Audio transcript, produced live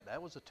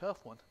That was a tough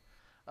one.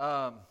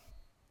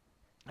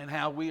 And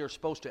how we are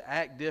supposed to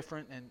act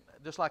different and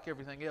just like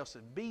everything else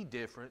and be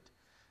different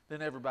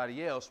than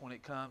everybody else when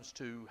it comes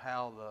to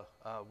how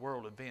the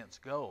world events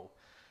go.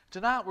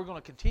 Tonight we're going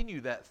to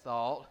continue that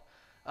thought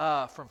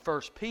from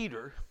 1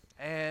 Peter,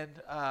 and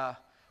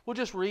we'll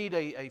just read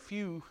a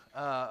few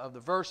of the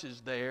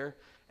verses there,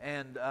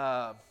 and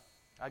I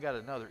got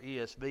another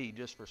ESV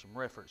just for some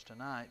reference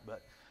tonight,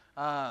 but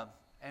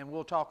and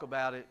we'll talk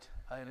about it,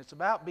 and it's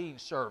about being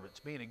servants,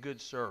 being a good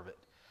servant.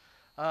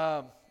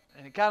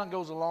 And it kind of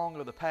goes along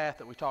with the path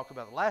that we talked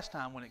about the last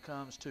time when it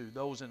comes to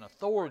those in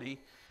authority,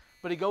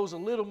 but it goes a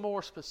little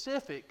more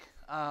specific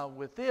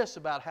with this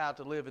about how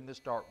to live in this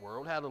dark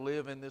world, how to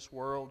live in this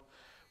world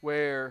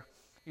where,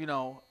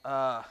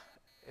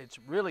 it's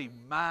really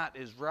might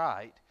is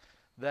right,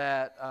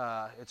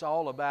 that it's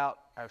all about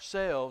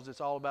ourselves,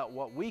 it's all about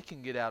what we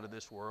can get out of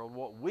this world,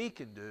 what we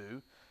can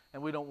do,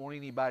 and we don't want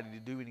anybody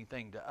to do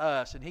anything to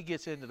us. And he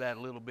gets into that a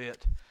little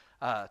bit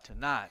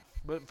tonight.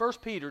 But in 1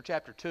 Peter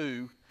chapter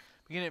 2,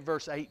 beginning at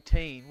verse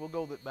 18, we'll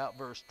go to about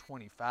verse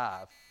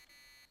 25. It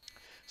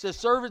says,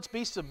 "Servants,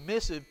 be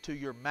submissive to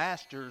your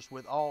masters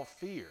with all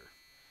fear,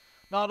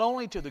 not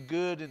only to the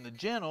good and the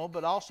gentle,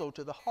 but also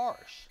to the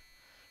harsh.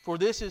 For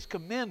this is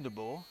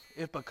commendable,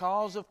 if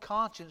because of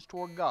conscience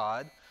toward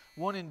God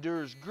one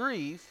endures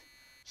grief,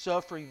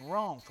 suffering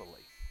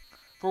wrongfully.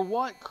 For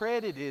what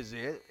credit is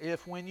it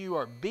if when you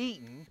are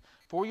beaten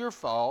for your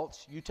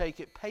faults, you take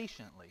it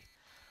patiently?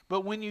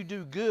 But when you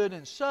do good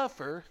and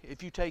suffer,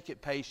 if you take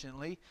it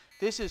patiently,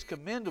 this is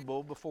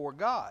commendable before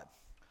God,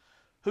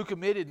 who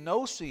committed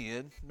no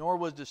sin, nor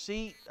was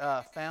deceit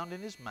found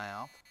in his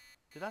mouth."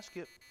 Did I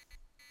skip?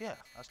 Yeah,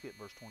 I skipped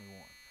verse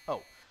 21.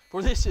 Oh,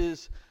 for this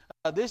is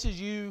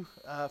you,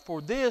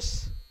 for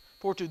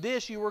to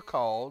this you were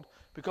called,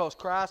 because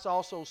Christ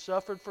also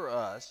suffered for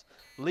us,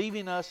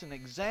 leaving us an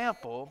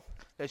example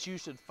that you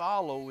should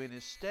follow in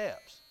his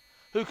steps,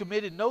 who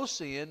committed no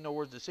sin, nor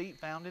was deceit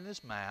found in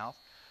his mouth,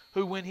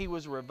 who when he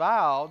was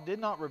reviled, did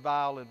not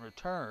revile in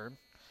return.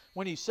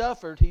 When he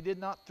suffered, he did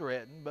not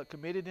threaten, but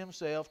committed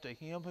himself to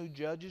him who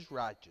judges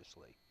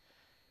righteously,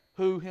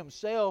 who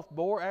himself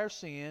bore our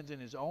sins in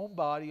his own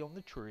body on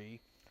the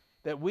tree,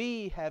 that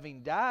we,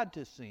 having died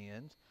to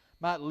sins,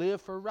 might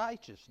live for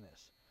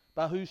righteousness,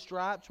 by whose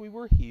stripes we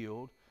were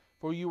healed.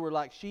 For you were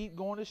like sheep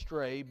going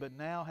astray, but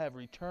now have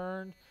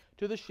returned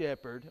to the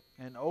shepherd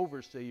and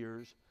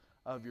overseers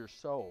of your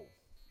soul."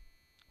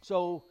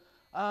 So,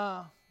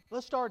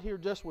 let's start here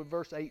just with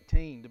verse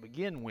 18 to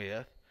begin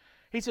with.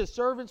 He says,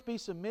 "Servants, be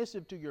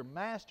submissive to your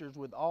masters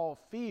with all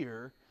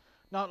fear,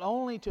 not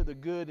only to the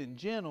good and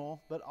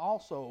gentle, but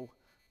also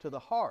to the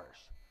harsh."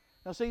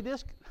 Now see,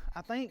 this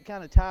I think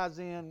kind of ties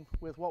in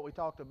with what we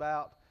talked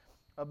about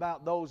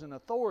those in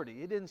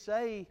authority. It didn't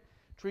say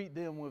treat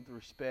them with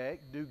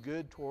respect, do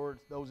good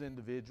towards those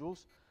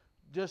individuals,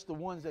 just the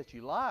ones that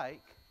you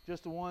like,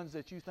 just the ones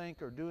that you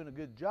think are doing a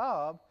good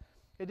job.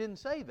 It didn't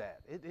say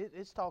that.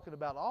 It's talking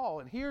about all.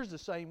 And here's the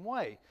same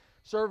way.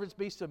 "Servants,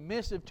 be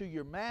submissive to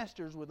your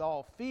masters with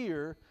all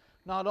fear,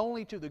 not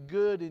only to the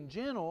good and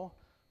gentle,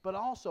 but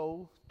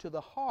also to the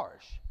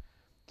harsh."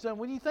 So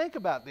when you think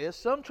about this,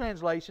 some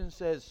translation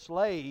says,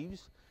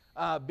 "Slaves,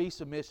 be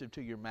submissive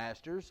to your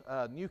masters."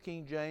 New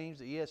King James,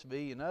 the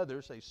ESV, and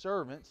others say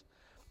servants.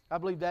 I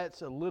believe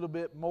that's a little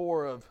bit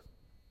more of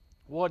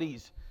what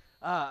he's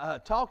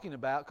talking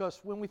about,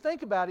 because when we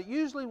think about it,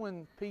 usually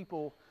when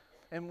people,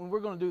 and we're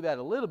going to do that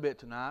a little bit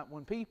tonight,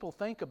 when people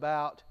think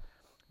about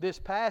this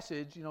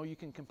passage, you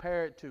can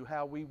compare it to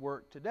how we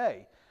work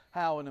today,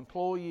 how an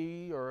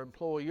employee or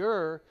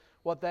employer,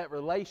 what that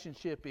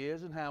relationship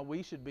is and how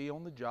we should be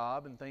on the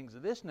job and things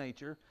of this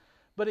nature.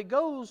 But it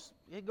goes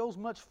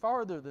much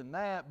farther than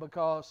that,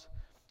 because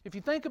if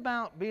you think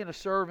about being a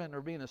servant or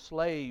being a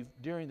slave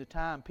during the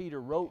time Peter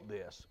wrote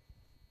this,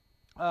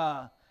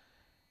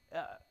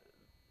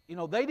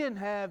 they didn't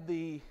have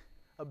the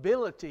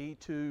ability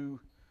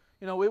to,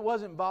 it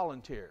wasn't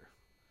voluntary.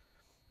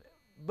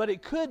 But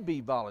it could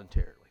be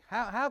voluntarily.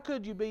 How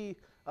could you be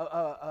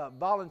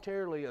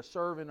voluntarily a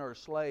servant or a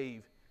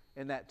slave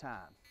in that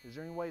time? Is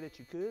there any way that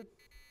you could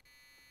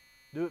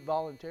do it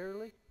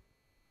voluntarily?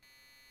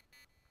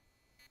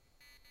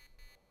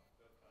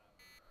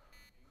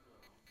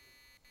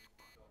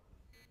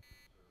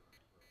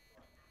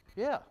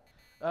 Yeah.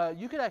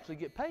 You could actually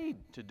get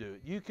paid to do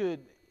it. You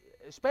could,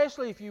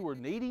 especially if you were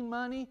needing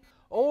money,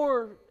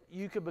 or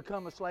you could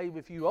become a slave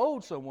if you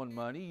owed someone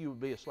money. You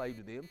would be a slave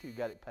to them until you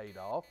got it paid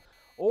off.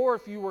 Or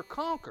if you were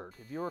conquered.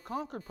 If you were a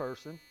conquered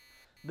person,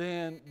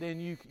 then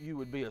you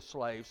would be a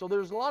slave. So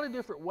there's a lot of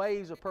different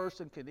ways a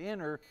person could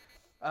enter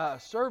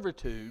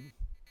servitude.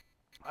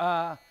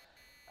 Matter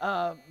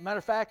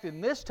of fact,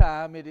 in this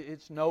time,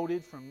 it's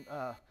noted from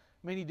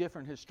many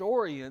different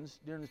historians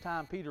during the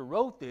time Peter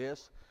wrote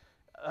this,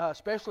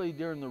 especially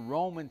during the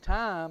Roman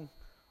time,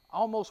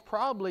 almost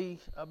probably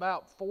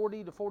about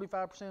 40 to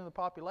 45% of the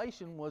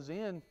population was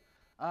in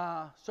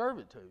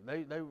servitude.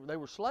 They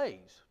were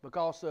slaves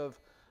because of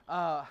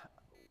a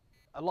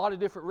lot of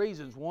different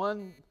reasons.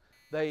 One,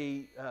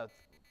 they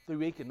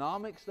through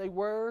economics they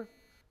were.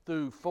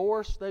 through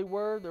force there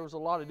was a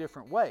lot of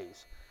different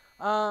ways.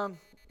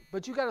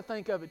 But you got to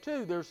think of it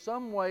too. There's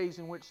some ways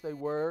in which they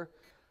were,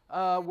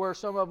 where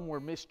some of them were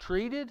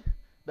mistreated.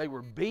 They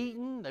were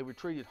beaten. They were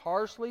treated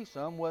harshly.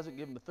 Some wasn't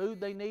given the food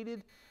they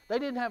needed. They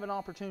didn't have an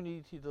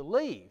opportunity to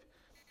leave.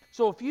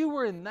 So if you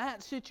were in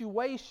that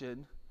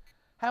situation,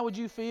 how would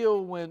you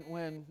feel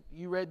when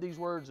you read these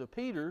words of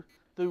Peter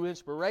through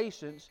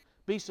inspirations?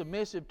 Be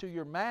submissive to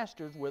your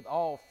masters with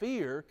all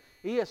fear.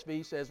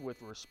 ESV says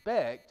with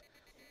respect,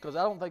 because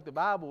I don't think the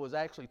Bible is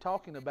actually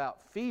talking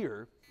about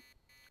fear,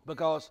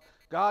 because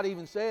God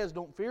even says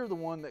don't fear the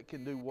one that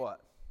can do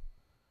what?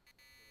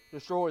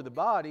 Destroy the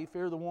body.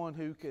 Fear the one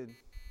who can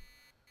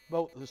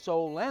both the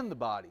soul and the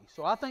body.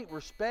 So I think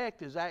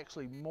respect is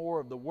actually more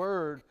of the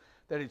word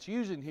that it's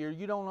using here.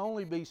 You don't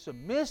only be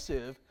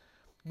submissive,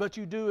 but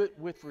you do it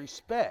with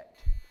respect.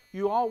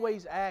 You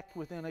always act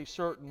within a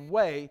certain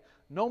way,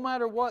 no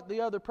matter what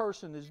the other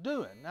person is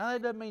doing. Now,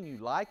 that doesn't mean you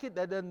like it.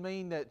 That doesn't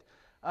mean that,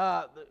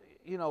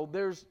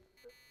 there's...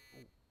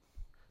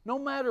 No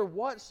matter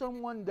what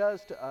someone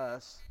does to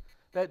us,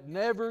 that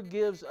never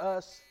gives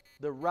us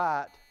the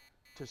right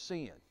to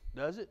sin,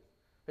 does it?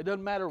 It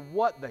doesn't matter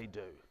what they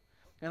do.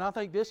 And I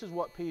think this is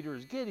what Peter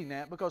is getting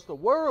at, because the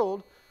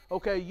world,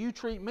 okay, you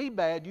treat me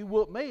bad, you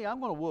whoop me, I'm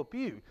going to whoop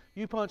you.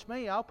 You punch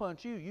me, I'll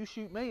punch you. You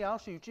shoot me, I'll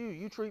shoot you.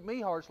 You treat me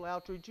harshly, I'll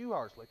treat you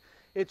harshly.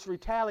 It's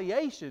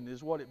retaliation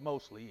is what it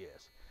mostly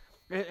is.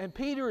 And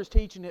Peter is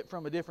teaching it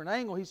from a different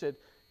angle. He said,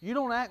 you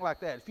don't act like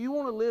that. If you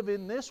want to live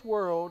in this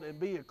world and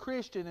be a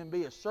Christian and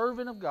be a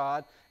servant of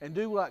God and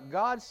do what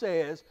God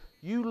says,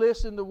 you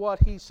listen to what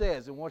He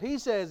says. And what He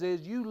says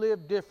is you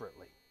live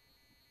differently.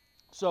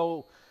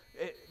 So,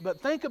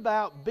 but think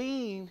about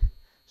being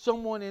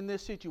someone in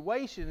this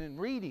situation and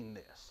reading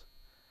this.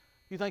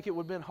 You think it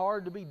would have been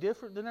hard to be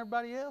different than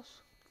everybody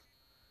else?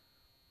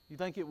 You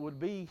think it would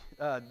be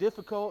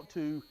difficult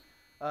to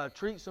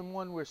treat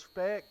someone with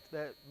respect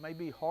that may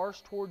be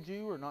harsh towards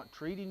you or not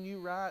treating you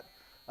right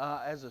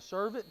as a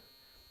servant?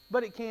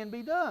 But it can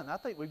be done. I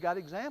think we've got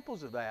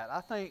examples of that.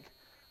 I think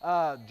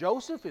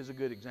Joseph is a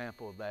good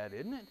example of that,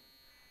 isn't it?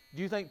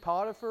 Do you think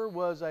Potiphar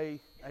was a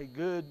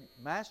good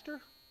master?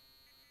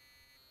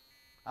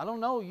 I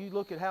don't know. You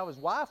look at how his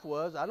wife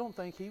was. I don't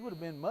think he would have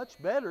been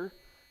much better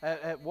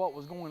at what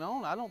was going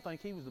on. I don't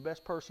think he was the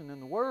best person in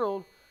the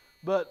world.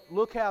 But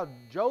look how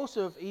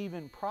Joseph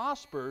even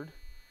prospered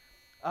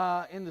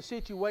in the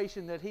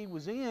situation that he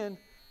was in,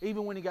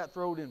 even when he got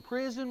thrown in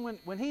prison.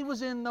 When he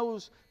was in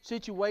those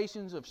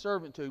situations of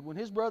servitude, when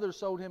his brothers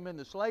sold him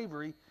into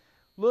slavery,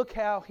 look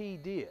how he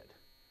did.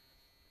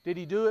 Did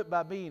he do it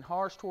by being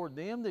harsh toward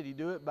them? Did he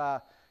do it by,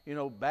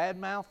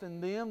 bad-mouthing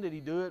them? Did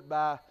he do it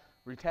by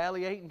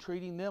retaliating,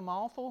 treating them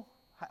awful?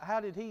 How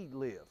did he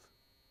live?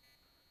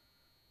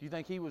 Do you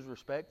think he was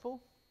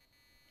respectful?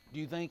 Do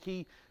you think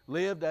he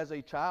lived as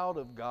a child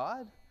of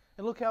God?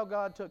 And look how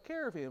God took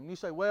care of him. And you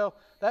say, well,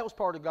 that was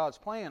part of God's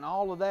plan.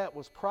 All of that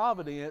was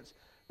providence,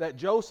 that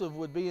Joseph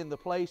would be in the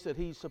place that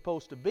he's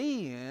supposed to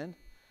be in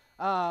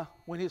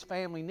when his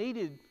family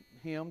needed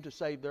him to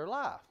save their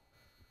life.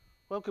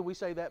 Well, can we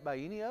say that by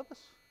any of us?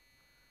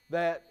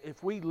 That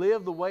if we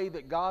live the way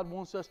that God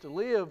wants us to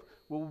live,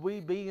 will we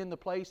be in the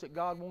place that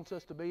God wants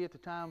us to be at the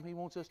time He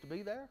wants us to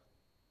be there?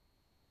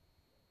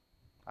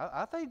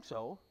 I think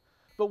so.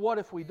 But what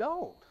if we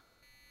don't?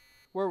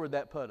 Where would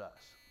that put us?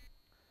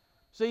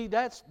 See,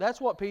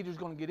 that's what Peter's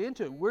going to get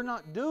into. We're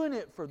not doing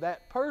it for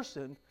that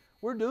person.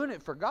 We're doing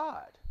it for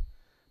God.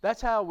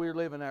 That's how we're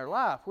living our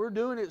life. We're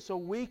doing it so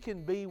we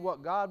can be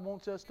what God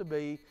wants us to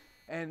be,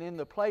 and in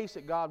the place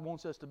that God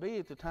wants us to be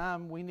at the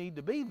time we need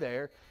to be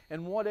there,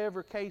 and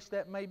whatever case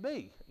that may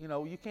be.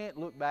 You can't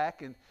look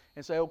back and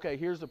say, okay,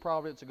 here's the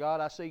providence of God.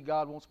 I see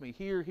God wants me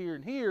here, here,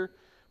 and here.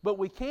 But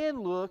we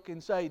can look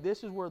and say,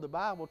 this is where the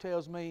Bible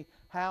tells me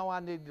how I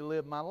need to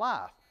live my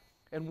life.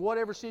 And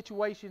whatever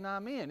situation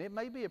I'm in, it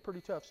may be a pretty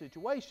tough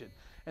situation.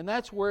 And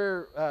that's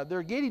where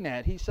they're getting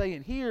at. He's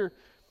saying here,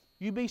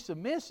 you be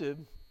submissive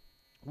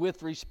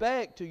with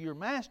respect to your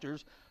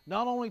masters,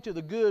 not only to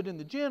the good and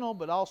the gentle,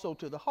 but also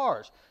to the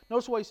harsh.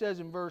 Notice what he says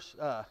in verse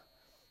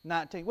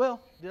 19. Well,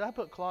 did I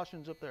put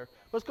Colossians up there?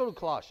 Let's go to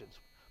Colossians.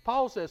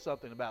 Paul says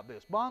something about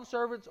this.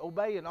 Bondservants,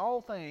 obey in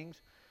all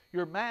things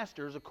your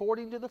masters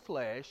according to the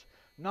flesh,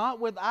 not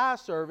with eye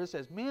service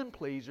as men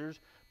pleasers,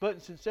 but in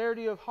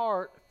sincerity of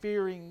heart,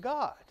 fearing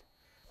God.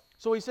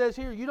 So he says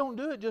here, you don't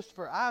do it just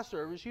for eye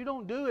service. You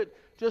don't do it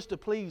just to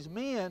please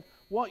men.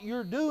 What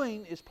you're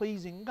doing is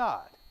pleasing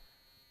God.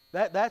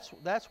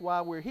 That's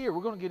why we're here.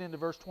 We're going to get into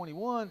verse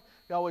 21.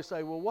 You always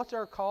say, well, what's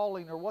our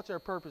calling or what's our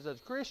purpose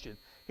as a Christian?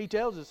 He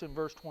tells us in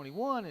verse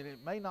 21, and it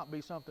may not be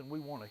something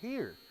we want to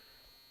hear.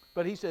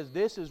 But he says,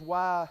 this is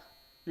why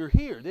you're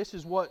here. This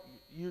is what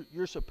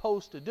you're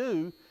supposed to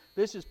do.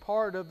 This is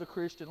part of the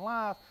Christian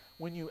life.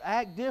 When you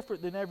act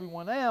different than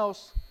everyone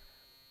else,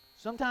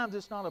 sometimes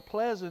it's not a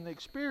pleasant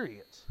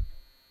experience.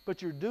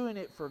 But you're doing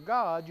it for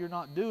God. You're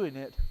not doing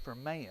it for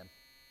man.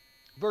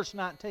 Verse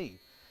 19.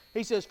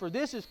 He says, for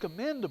this is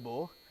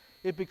commendable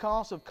if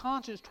because of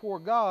conscience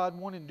toward God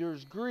one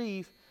endures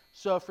grief,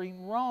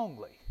 suffering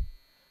wrongly.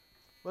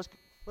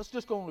 let's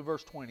just go on to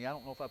verse 20. I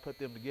don't know if I put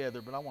them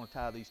together, but I want to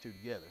tie these two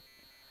together.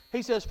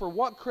 He says, "For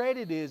what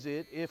credit is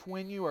it if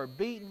when you are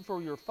beaten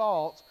for your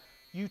faults,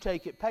 you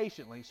take it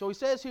patiently?" So he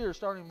says here,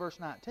 starting in verse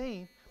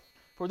 19,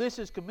 "For this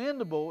is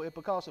commendable if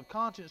because of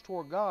conscience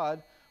toward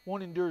God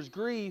one endures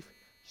grief,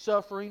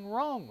 suffering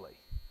wrongly."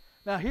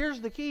 Now here's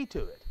the key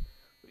to it.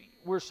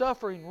 We're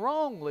suffering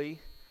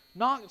wrongly,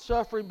 not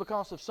suffering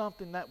because of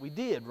something that we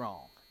did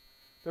wrong.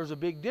 There's a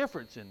big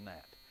difference in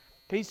that.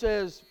 He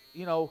says,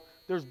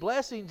 there's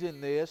blessings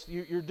in this.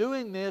 You're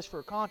doing this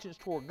for conscience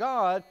toward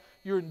God.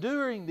 You're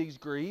enduring these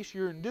griefs.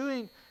 You're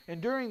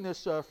enduring this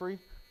suffering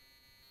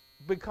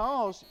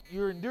because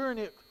you're enduring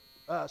it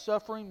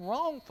suffering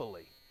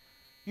wrongfully.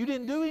 You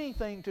didn't do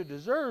anything to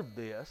deserve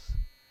this.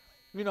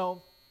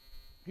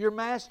 Your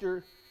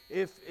master,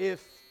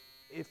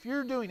 if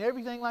you're doing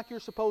everything like you're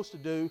supposed to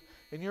do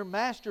and your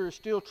master is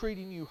still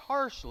treating you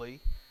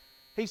harshly,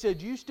 he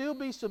said, you still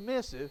be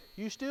submissive,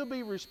 you still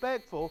be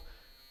respectful.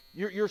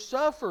 You're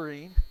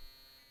suffering,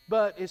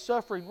 but it's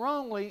suffering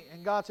wrongly,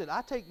 and God said,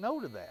 I take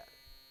note of that.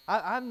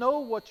 I know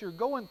what you're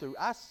going through.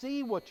 I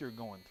see what you're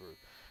going through.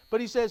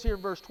 But he says here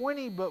in verse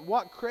 20, "But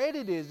what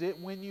credit is it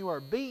when you are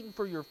beaten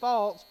for your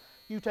faults,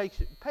 you take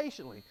it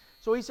patiently?"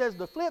 So he says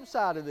the flip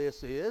side of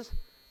this is,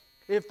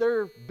 if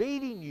they're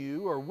beating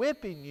you or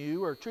whipping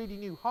you or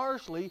treating you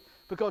harshly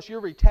because you're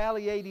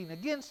retaliating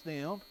against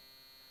them,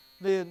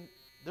 then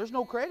there's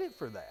no credit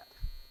for that.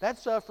 That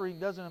suffering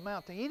doesn't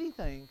amount to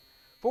anything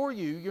for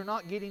you. You're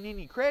not getting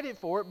any credit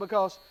for it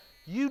because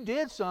you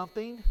did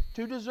something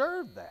to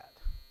deserve that.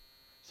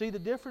 See the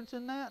difference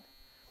in that?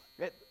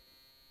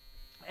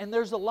 And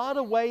there's a lot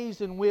of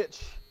ways in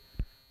which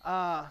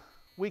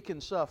we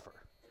can suffer.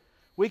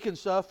 We can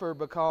suffer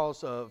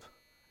because of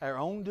our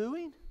own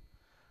doing.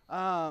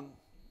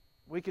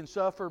 We can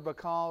suffer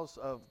because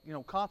of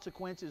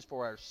consequences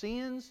for our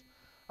sins,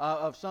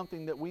 of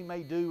something that we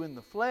may do in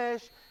the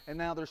flesh, and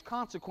now there's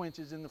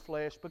consequences in the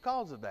flesh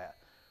because of that.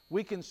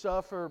 We can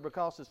suffer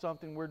because of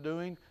something we're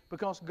doing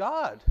because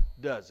God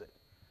does it.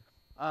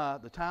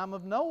 The time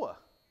of Noah,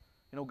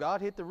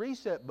 God hit the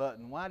reset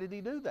button. Why did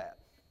He do that?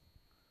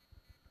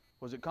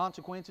 Was it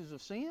consequences of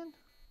sin?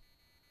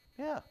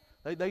 Yeah,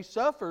 they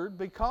suffered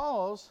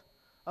because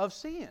of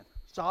sin.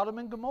 Sodom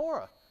and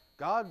Gomorrah,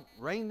 God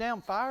rained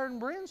down fire and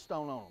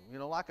brimstone on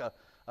them, like a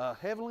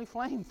heavenly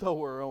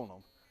flamethrower on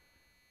them.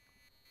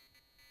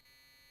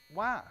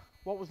 Why?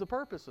 What was the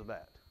purpose of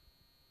that?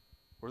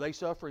 Were they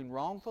suffering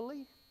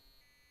wrongfully?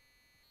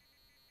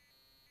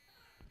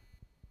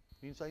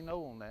 You can say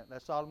no on that.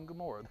 That's Sodom and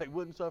Gomorrah. They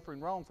weren't suffering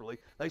wrongfully.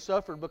 They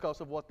suffered because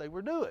of what they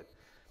were doing.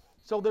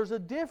 So there's a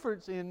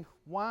difference in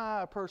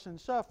why a person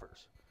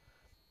suffers.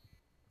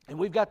 And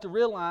we've got to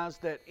realize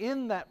that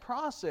in that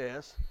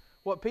process,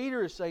 what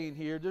Peter is saying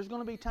here, there's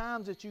going to be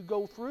times that you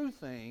go through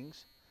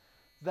things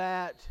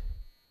that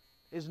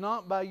is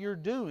not by your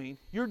doing.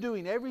 You're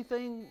doing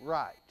everything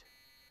right.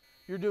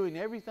 You're doing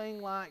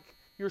everything like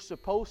you're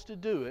supposed to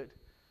do it,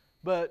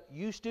 but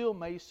you still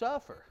may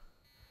suffer.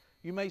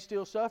 You may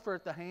still suffer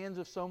at the hands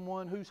of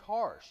someone who's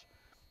harsh.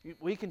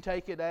 We can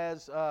take it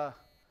as far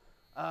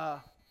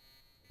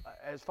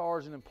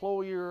as an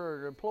employer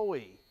or an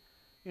employee.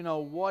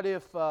 What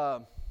if I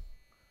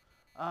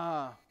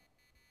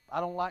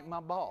don't like my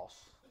boss?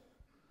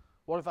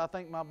 What if I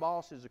think my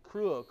boss is a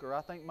crook, or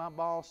I think my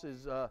boss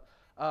is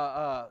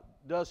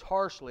does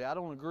harshly? I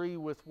don't agree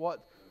with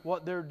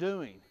what they're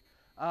doing.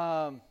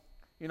 I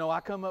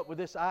come up with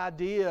this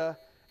idea,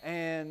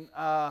 and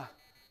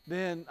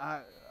then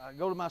I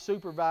go to my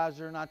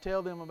supervisor and I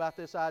tell them about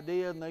this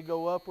idea, and they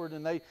go upward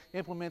and they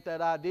implement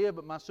that idea,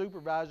 but my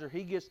supervisor,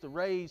 he gets the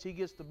raise, he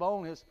gets the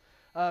bonus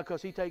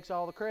because he takes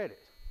all the credit.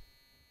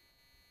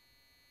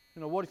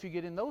 What if you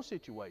get in those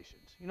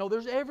situations?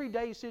 There's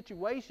everyday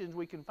situations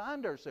we can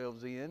find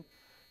ourselves in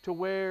to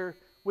where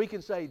we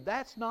can say,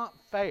 that's not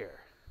fair.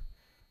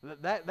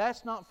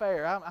 That's not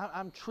fair.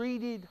 I'm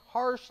treated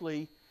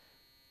harshly,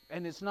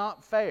 and it's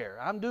not fair.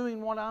 I'm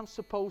doing what I'm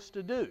supposed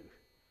to do.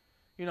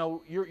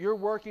 You're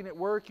working at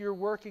work, you're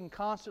working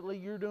constantly,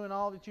 you're doing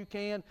all that you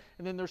can,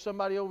 and then there's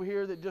somebody over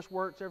here that just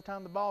works every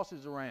time the boss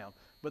is around.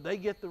 But they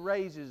get the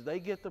raises, they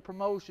get the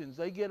promotions,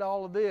 they get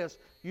all of this.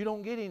 You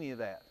don't get any of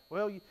that.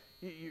 Well,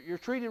 you're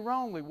treated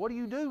wrongly. What do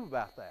you do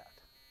about that?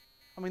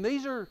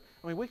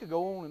 We could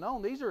go on and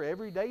on. These are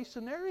everyday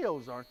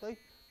scenarios, aren't they?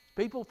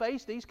 People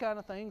face these kind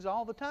of things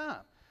all the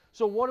time.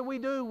 So what do we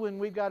do when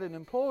we've got an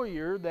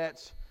employer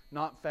that's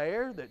not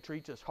fair, that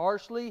treats us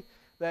harshly,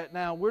 that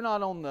now we're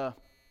not on the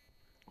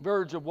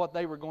verge of what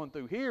they were going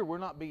through here. We're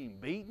not being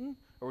beaten,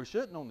 or we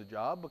shouldn't on the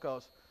job,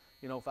 because,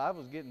 if I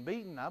was getting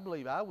beaten, I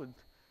believe I would,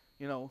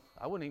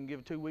 I wouldn't even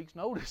give 2 weeks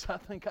notice. I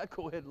think I'd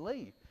go ahead and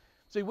leave.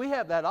 See, we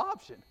have that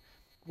option.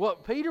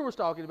 What Peter was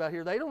talking about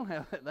here, they don't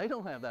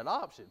have that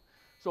option.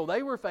 So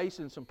they were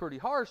facing some pretty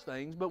harsh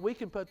things, but we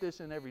can put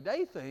this in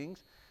everyday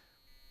things.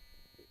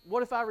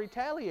 What if I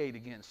retaliate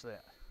against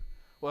that?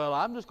 Well,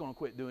 I'm just going to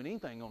quit doing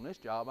anything on this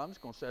job. I'm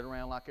just going to sit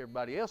around like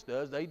everybody else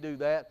does. They do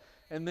that,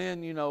 and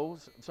then,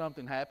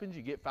 something happens,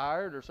 you get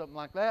fired or something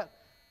like that.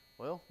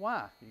 Well,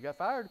 why? You got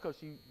fired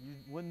because you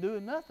wasn't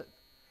doing nothing.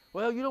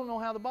 Well, you don't know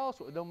how the boss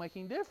was. It don't make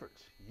any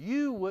difference.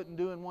 You wasn't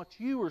doing what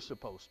you were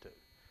supposed to.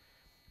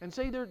 And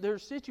see,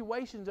 there's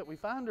situations that we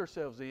find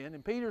ourselves in,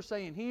 and Peter's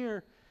saying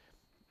here,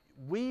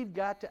 we've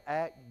got to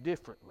act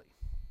differently.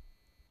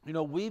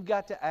 We've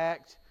got to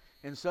act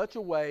in such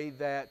a way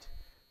that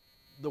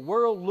the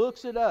world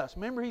looks at us.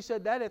 Remember, he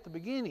said that at the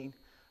beginning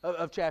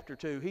of chapter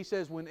 2. He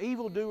says, when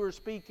evildoers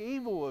speak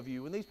evil of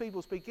you, when these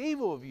people speak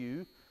evil of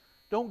you,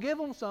 don't give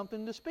them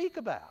something to speak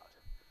about.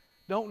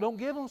 Don't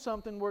give them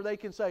something where they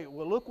can say,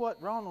 well, look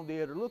what Ronald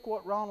did, or look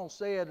what Ronald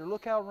said, or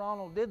look how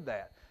Ronald did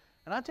that.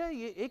 And I tell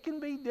you, it can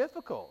be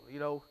difficult.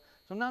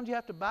 Sometimes you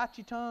have to bite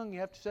your tongue, you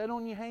have to sit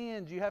on your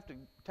hands, you have to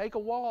take a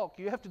walk,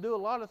 you have to do a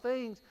lot of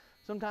things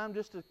sometimes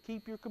just to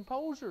keep your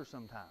composure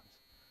sometimes.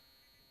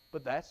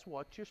 But that's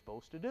what you're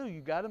supposed to do.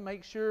 You've got to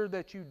make sure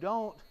that you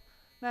don't.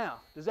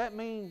 Now, does that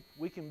mean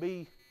we can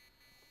be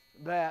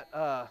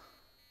that,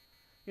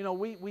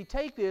 we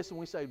take this and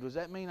we say, does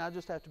that mean I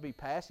just have to be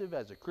passive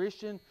as a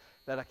Christian,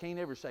 that I can't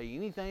ever say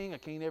anything, I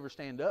can't ever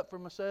stand up for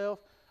myself?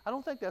 I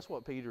don't think that's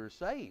what Peter is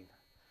saying.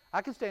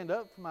 I can stand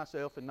up for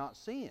myself and not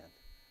sin.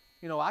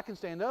 I can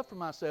stand up for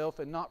myself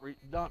and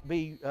not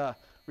be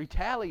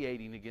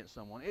retaliating against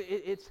someone.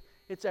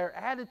 It's our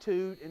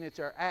attitude and it's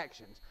our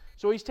actions.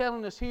 So he's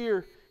telling us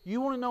here,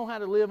 you want to know how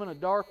to live in a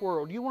dark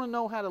world. You want to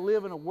know how to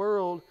live in a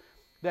world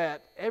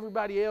that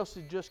everybody else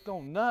has just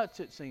gone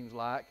nuts, it seems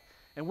like.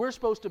 And we're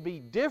supposed to be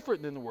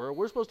different than the world.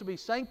 We're supposed to be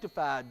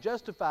sanctified,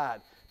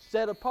 justified,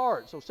 set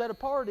apart. So set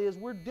apart is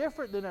we're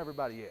different than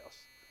everybody else.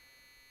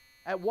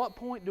 At what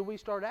point do we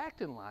start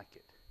acting like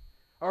it?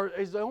 Or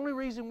is the only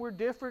reason we're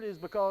different is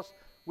because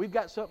we've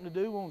got something to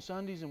do on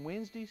Sundays and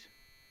Wednesdays?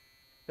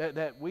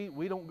 That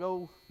we don't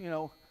go,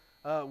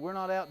 we're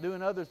not out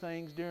doing other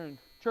things during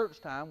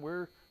church time.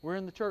 We're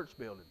in the church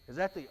building. Is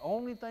that the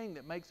only thing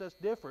that makes us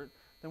different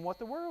than what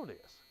the world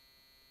is?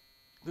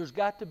 There's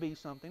got to be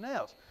something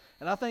else.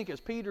 And I think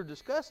as Peter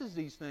discusses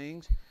these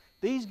things,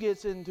 this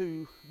gets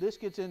into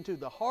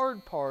the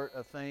hard part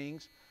of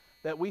things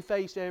that we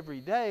face every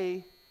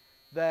day,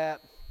 that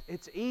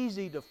it's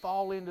easy to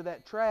fall into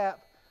that trap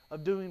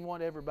of doing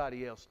what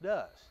everybody else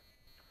does.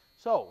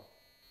 So,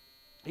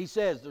 he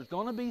says there's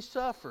going to be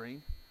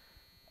suffering,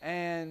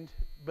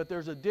 but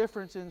there's a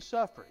difference in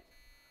suffering.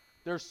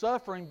 There's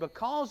suffering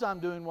because I'm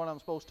doing what I'm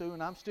supposed to,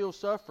 and I'm still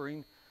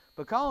suffering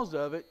because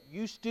of it.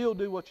 You still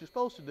do what you're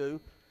supposed to do.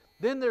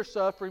 Then there's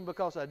suffering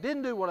because I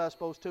didn't do what I was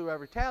supposed to. I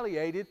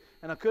retaliated,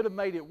 and I could have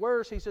made it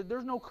worse. He said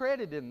there's no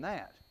credit in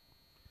that.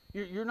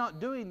 You're not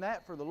doing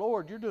that for the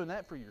Lord. You're doing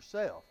that for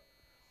yourself.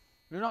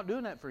 You're not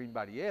doing that for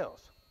anybody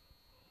else.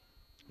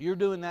 You're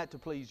doing that to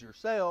please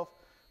yourself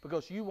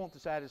because you want the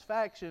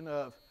satisfaction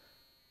of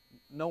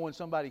knowing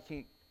somebody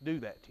can't do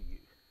that to you.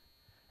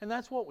 And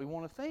that's what we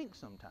want to think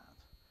sometimes.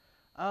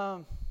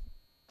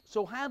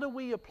 So how do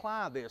we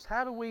apply this?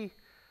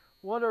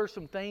 What are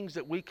some things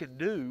that we can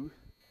do?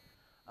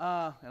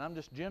 And I'm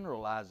just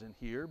generalizing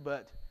here,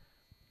 but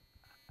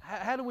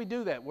how do we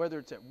do that? Whether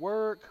it's at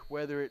work,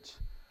 whether it's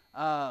in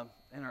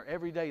our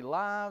everyday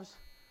lives,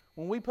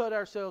 when we put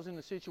ourselves in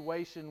a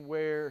situation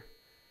where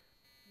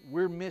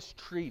we're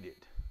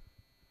mistreated,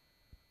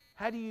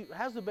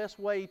 how's the best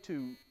way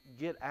to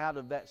get out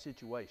of that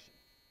situation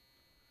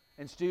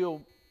and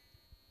still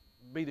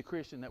be the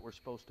Christian that we're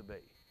supposed to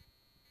be?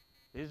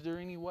 Is there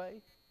any way?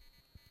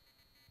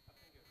 I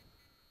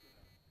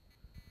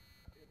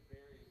think it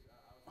varies.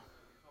 I was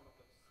thinking you come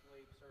with the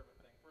slave servant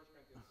thing. 1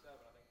 Corinthians 7,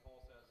 I think Paul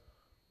says,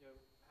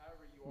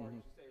 however you are, you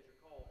should stay as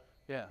you're called.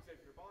 Yeah. He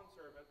said, if you're a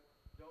bondservant,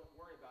 don't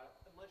worry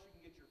about it unless you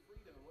can get your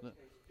freedom, in which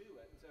case do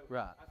it. And so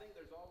right. I think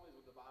there's always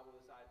with the Bible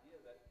this idea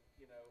that,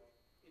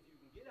 if you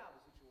can get out of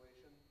the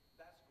situation,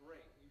 that's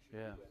great. You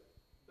should do it.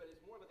 But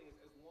it's more of a thing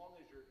as long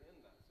as you're in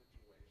that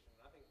situation.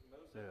 And I think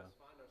most of us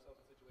find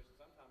ourselves in situations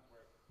sometimes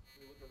where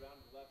we look around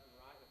to the left and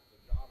right, if it's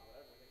a job or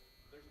whatever, we think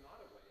there's not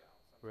a way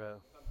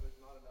out. Sometimes there's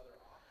not another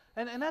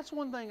option. And that's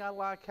one thing I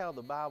like how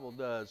the Bible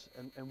does,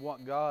 and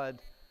what God,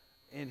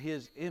 in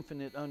His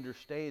infinite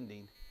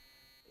understanding,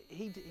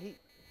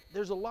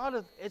 there's a lot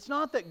of, it's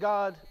not that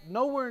God,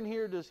 nowhere in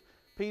here does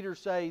Peter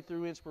say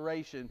through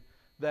inspiration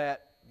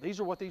that these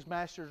are what these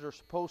masters are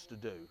supposed to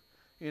do.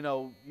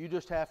 You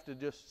just have to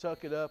just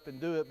suck it up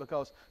and do it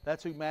because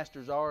that's who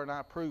masters are, and I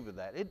approve of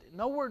that.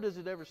 Nowhere does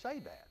it ever say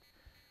that.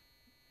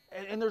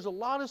 And there's a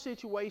lot of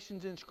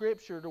situations in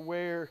Scripture to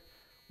where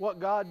what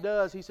God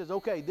does, He says,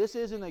 okay, this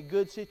isn't a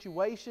good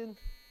situation,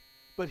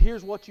 but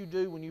here's what you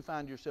do when you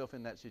find yourself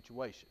in that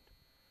situation.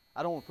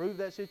 I don't approve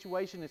that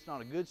situation. It's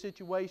not a good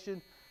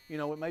situation.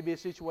 It may be a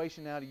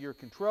situation out of your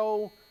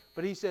control,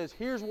 but He says,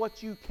 here's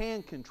what you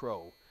can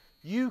control.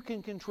 You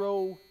can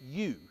control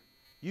you.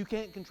 You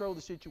can't control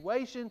the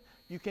situation.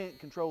 You can't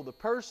control the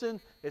person.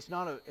 It's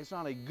not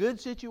a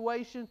good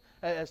situation.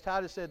 As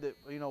Titus said that,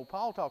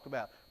 Paul talked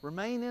about,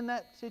 remain in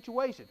that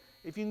situation.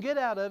 If you can get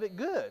out of it,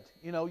 good.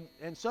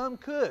 And some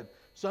could.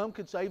 Some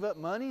could save up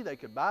money. They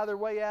could buy their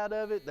way out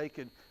of it. They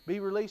could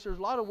be released. There's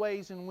a lot of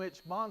ways in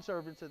which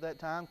bondservants at that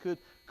time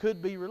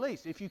could be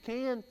released. If you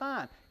can,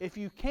 fine. If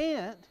you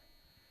can't,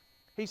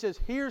 He says,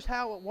 here's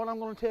what I'm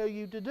going to tell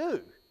you to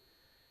do.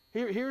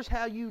 Here's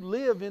how you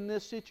live in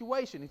this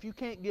situation. If you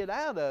can't get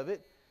out of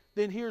it,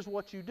 then here's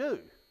what you do.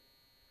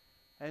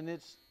 And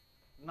it's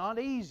not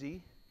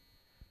easy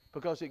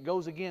because it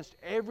goes against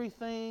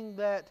everything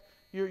that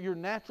your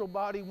natural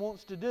body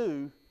wants to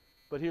do,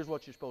 but here's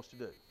what you're supposed to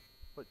do.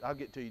 But I'll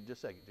get to you in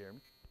just a second, Jeremy.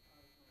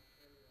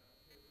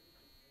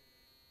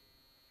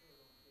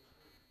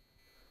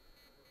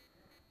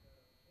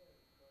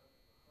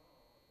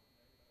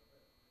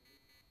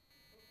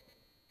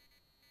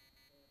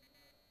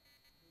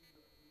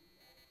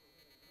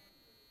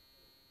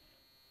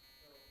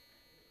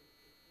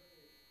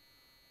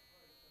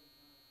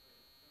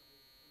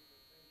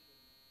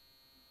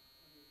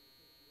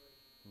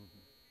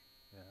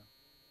 Yeah.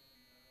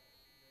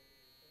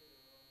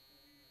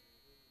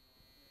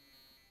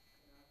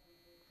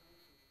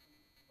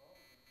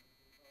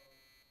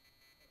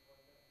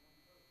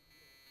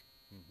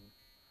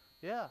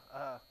 Yeah,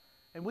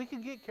 and we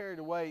can get carried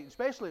away,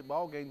 especially at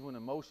ball games when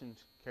emotions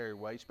carry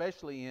away,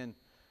 especially in,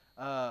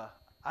 I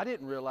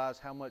didn't realize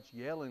how much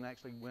yelling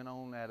actually went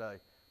on at a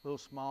little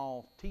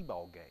small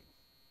T-ball game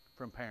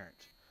from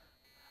parents.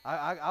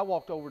 I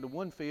walked over to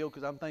one field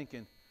because I'm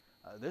thinking,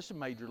 this is a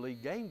major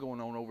league game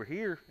going on over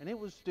here, and it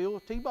was still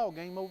a T-ball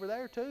game over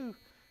there too.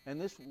 And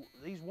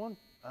these one,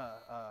 I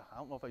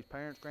don't know if these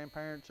parents,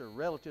 grandparents, or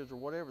relatives or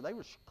whatever, they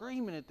were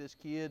screaming at this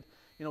kid,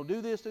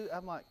 do this, do.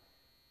 I'm like,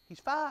 he's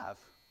 5.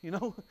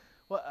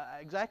 Well,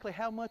 exactly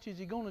how much is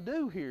he going to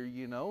do here?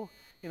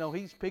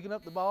 He's picking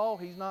up the ball.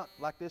 He's not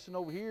like this and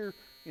over here,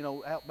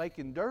 out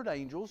making dirt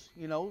angels.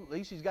 At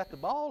least he's got the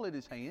ball in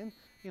his hand.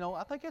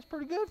 I think that's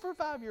pretty good for a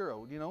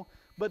 5-year-old.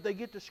 But they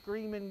get to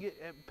scream and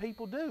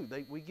people do.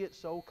 We get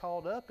so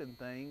caught up in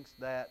things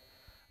that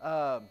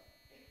I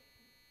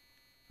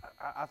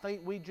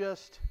think we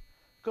just,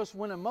 because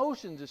when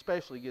emotions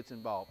especially gets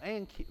involved,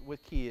 and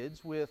with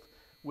kids, with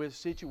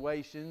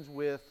situations,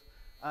 with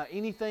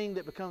anything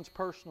that becomes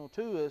personal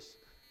to us,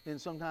 then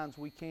sometimes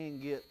we can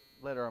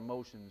let our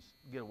emotions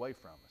get away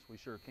from us. We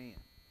sure can.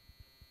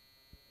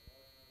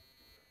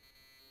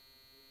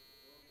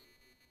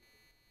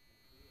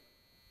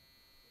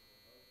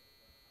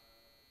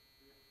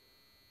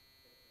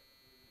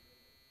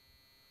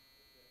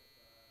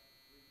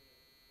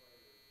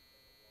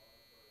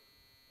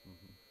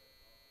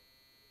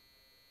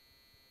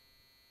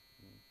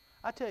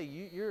 I tell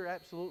you, you're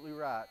absolutely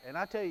right. And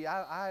I tell you,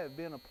 I have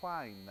been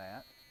applying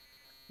that,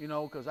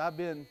 because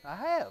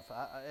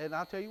and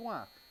I'll tell you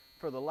why.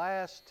 For the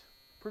last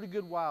pretty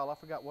good while, I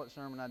forgot what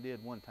sermon I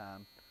did one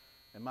time,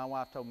 and my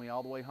wife told me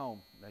all the way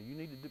home, now you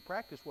need to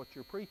practice what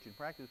you're preaching.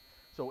 Practice.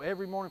 So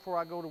every morning before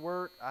I go to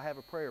work, I have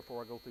a prayer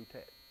before I go through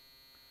tech.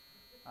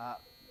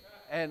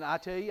 And I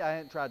tell you, I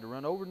hadn't tried to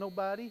run over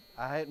nobody.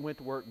 I hadn't went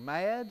to work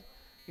mad.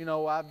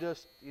 I've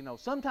just,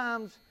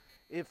 sometimes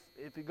if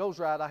it goes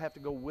right, I have to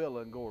go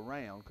Willa and go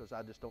around because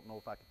I just don't know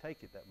if I can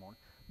take it that morning.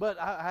 But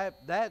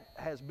that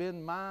has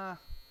been my,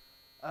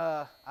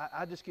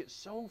 I just get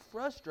so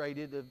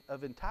frustrated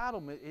of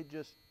entitlement, it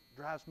just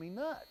drives me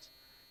nuts.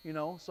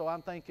 So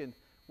I'm thinking,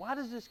 why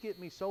does this get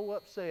me so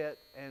upset?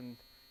 And,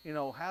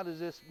 how does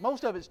this,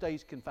 most of it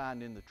stays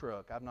confined in the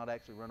truck. I've not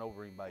actually run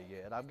over anybody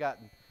yet. I've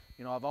gotten,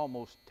 I've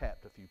almost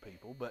tapped a few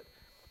people. But,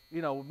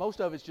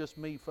 most of it's just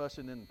me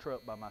fussing in the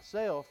truck by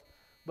myself.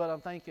 But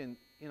I'm thinking,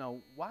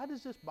 why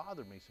does this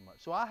bother me so much?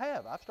 So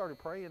I've started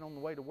praying on the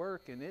way to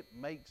work, and it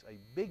makes a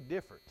big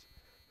difference.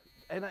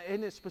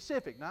 And it's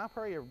specific. Now, I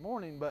pray every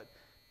morning, but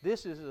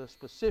this is a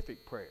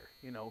specific prayer.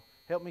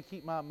 Help me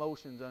keep my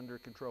emotions under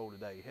control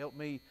today. Help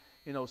me,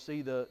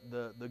 see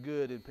the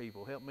good in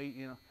people. Help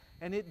me,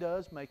 and it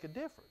does make a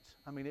difference.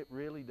 I mean, it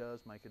really does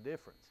make a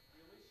difference.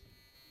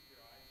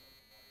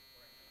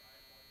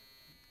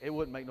 It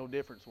wouldn't make no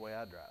difference the way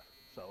I drive.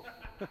 So,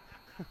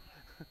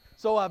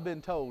 so I've been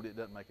told it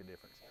doesn't make a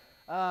difference.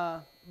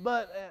 And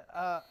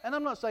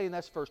I'm not saying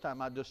that's the first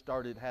time I just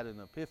had an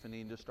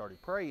epiphany and just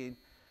started praying,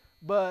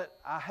 but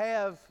I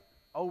have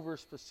over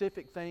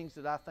specific things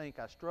that I think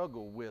I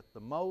struggle with the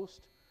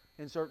most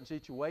in certain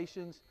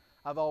situations.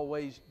 I've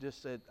always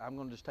just said, I'm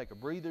going to just take a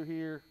breather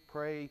here,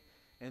 pray,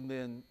 and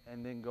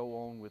then go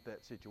on with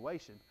that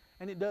situation.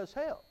 And it does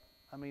help.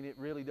 I mean, it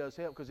really does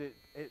help because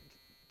it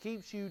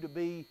keeps you to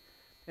be,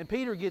 and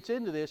Peter gets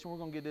into this, and we're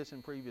going to get this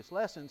in previous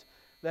lessons,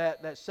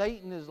 that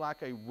Satan is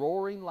like a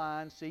roaring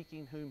lion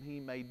seeking whom he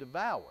may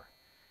devour.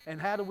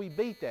 And how do we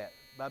beat that?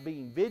 By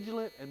being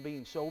vigilant and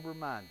being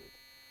sober-minded.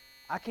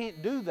 I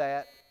can't do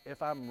that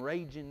if I'm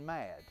raging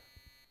mad.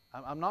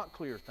 I'm not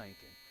clear thinking.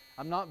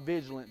 I'm not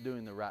vigilant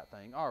doing the right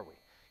thing, are we?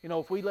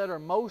 If we let our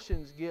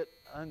emotions get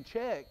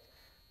unchecked,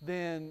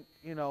 then,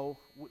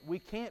 we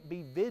can't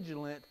be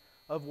vigilant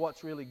of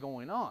what's really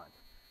going on.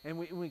 And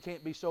we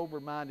can't be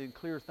sober-minded and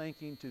clear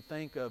thinking to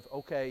think of,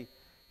 okay,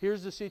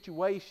 here's the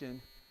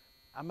situation.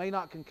 I may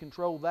not can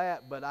control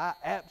that, but I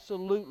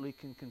absolutely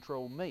can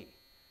control me.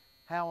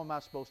 How am I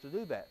supposed to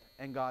do that?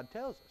 And God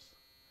tells us.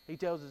 He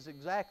tells us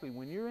exactly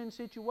when you're in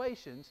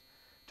situations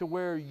to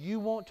where you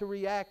want to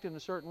react in a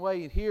certain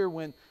way. And here,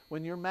 when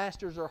your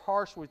masters are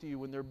harsh with you,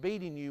 when they're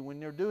beating you, when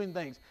they're doing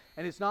things,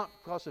 and it's not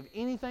because of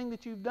anything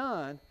that you've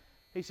done,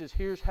 he says,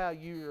 here's how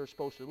you are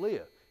supposed to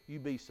live. You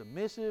be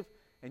submissive,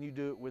 and you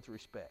do it with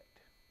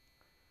respect.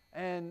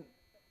 And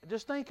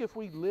just think if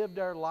we lived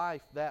our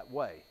life that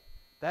way.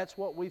 That's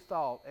what we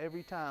thought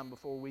every time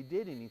before we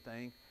did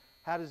anything.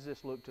 How does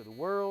this look to the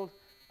world?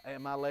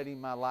 Am I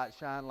letting my light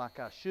shine like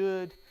I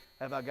should?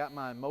 Have I got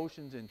my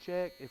emotions in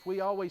check? If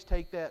we always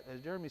take that, as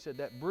Jeremy said,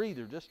 that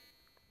breather, just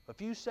a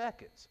few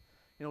seconds,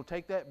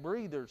 take that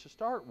breather to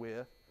start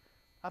with,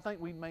 I think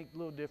we'd make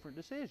little different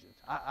decisions.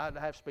 I'd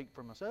have to speak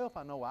for myself.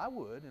 I know I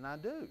would, and I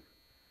do.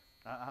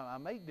 I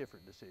make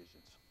different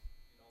decisions.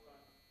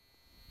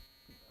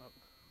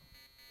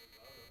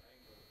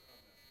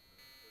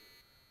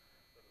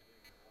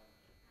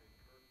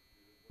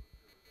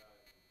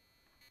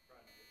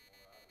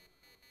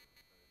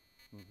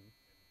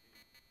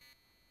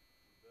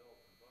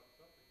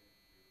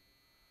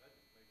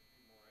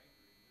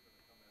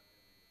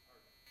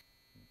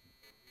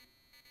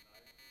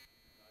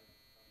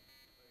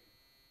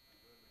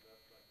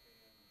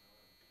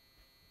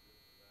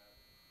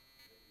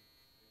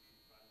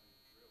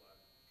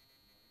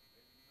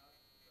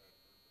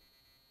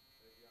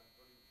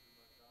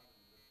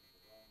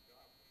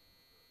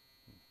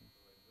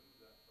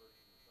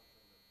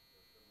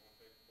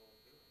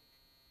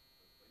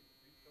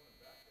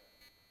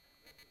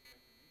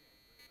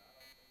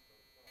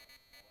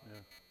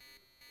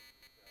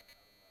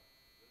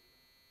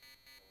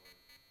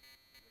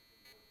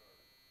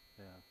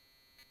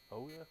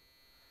 Oh yeah,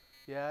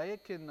 yeah.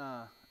 It can,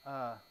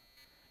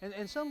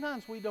 and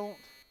sometimes we don't.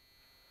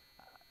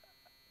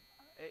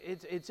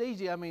 It's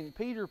easy. I mean,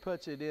 Peter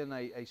puts it in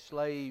a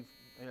slave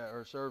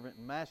or servant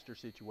and master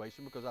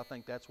situation because I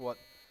think that's what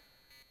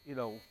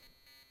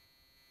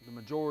the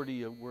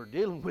majority of we're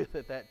dealing with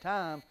at that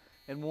time,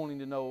 and wanting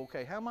to know,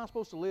 okay, how am I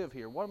supposed to live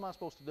here? What am I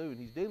supposed to do? And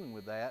he's dealing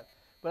with that.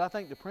 But I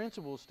think the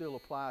principles still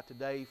apply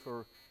today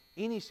for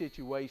any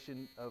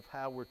situation of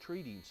how we're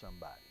treating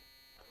somebody.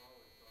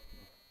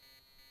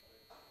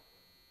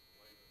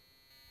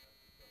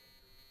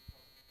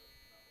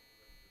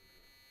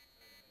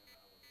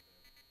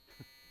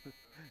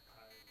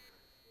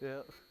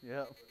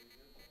 Yeah.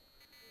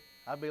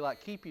 I'd be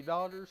like, keep your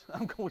daughters.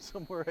 I'm going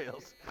somewhere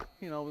else.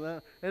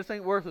 This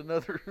ain't worth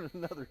another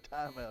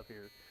time out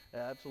here.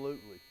 Yeah,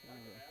 absolutely. I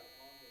can add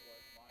on to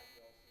what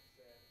Mike also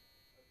said.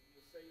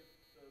 Say if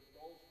the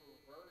roles were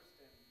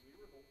reversed and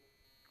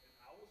and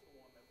I was the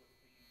one that was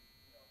being,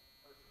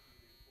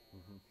 persecuted for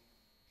being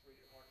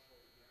treated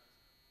harshly against.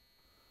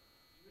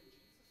 Even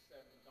Jesus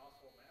said in the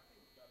Gospel of Matthew,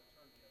 we've got to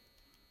turn the other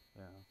cheek.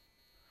 Yeah.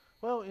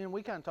 Well, and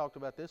we kind of talked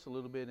about this a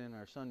little bit in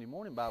our Sunday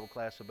morning Bible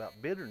class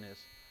about bitterness.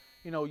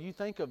 You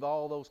think of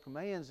all those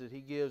commands that he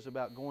gives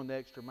about going the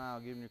extra mile,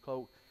 giving your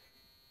cloak.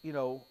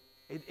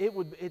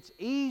 It's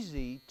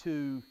easy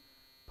to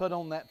put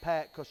on that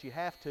pack because you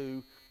have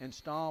to and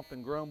stomp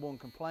and grumble and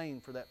complain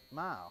for that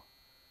mile.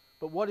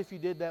 But what if you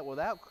did that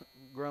without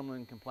grumbling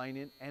and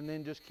complaining and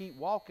then just keep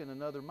walking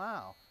another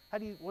mile? What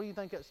do you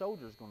think that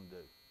soldier is going to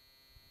do?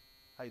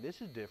 Hey,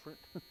 this is different.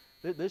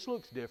 This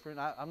looks different.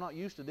 I'm not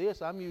used to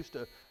this. I'm used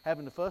to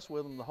having to fuss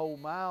with them the whole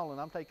mile, and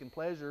I'm taking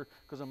pleasure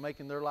because I'm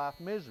making their life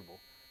miserable.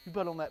 You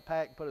put on that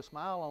pack, put a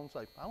smile on, and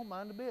say, I don't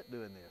mind a bit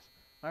doing this.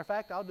 Matter of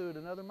fact, I'll do it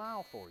another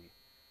mile for you.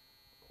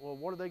 Well,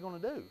 what are they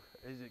going to do?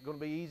 Is it going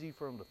to be easy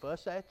for them to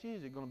fuss at you?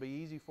 Is it going to be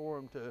easy for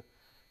them to,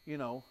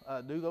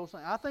 do those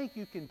things? I think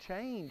you can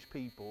change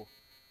people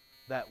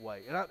that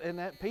way. And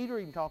that Peter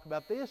even talked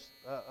about this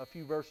a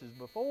few verses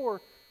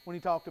before when he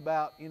talked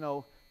about,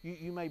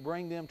 you may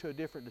bring them to a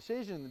different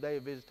decision in the day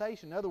of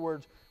visitation. In other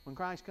words, when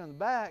Christ comes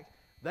back,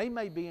 they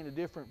may be in a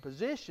different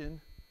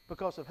position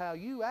because of how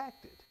you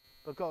acted,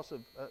 because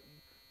of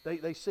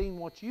they seen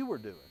what you were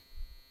doing.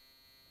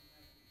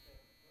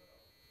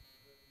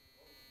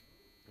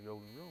 The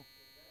golden rule.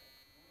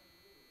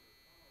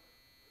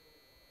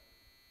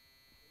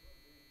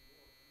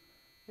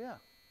 Yeah,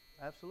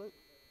 absolutely.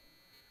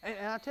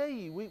 And I tell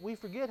you, we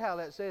forget how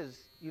that says,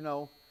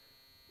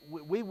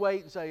 we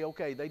wait and say,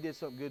 okay, they did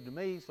something good to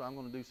me, so I'm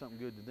going to do something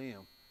good to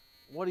them.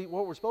 What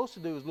we're supposed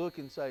to do is look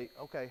and say,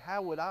 okay,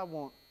 how would I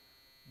want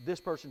this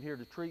person here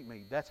to treat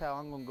me? That's how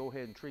I'm going to go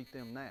ahead and treat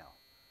them now.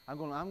 I'm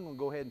going to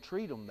go ahead and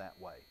treat them that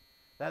way.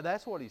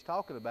 That's what he's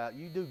talking about.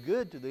 You do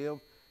good to them,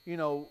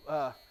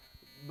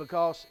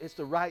 because it's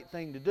the right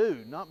thing to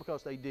do, not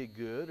because they did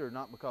good or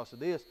not because of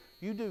this.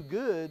 You do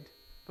good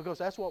because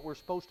that's what we're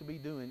supposed to be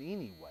doing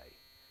anyway.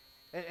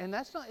 And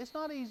it's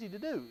not easy to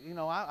do.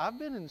 I've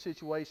been in a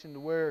situation to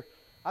where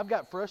I've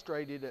got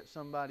frustrated at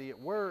somebody at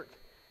work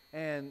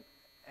and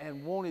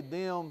wanted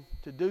them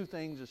to do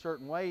things a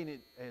certain way,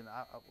 and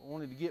I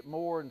wanted to get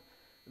more. And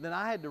then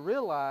I had to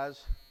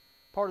realize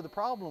part of the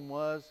problem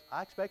was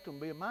I expect them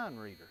to be a mind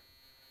reader.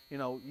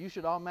 You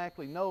should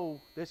automatically know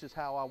this is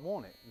how I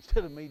want it.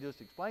 Instead of me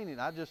just explaining,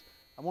 I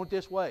want it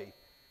this way.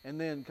 And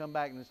then come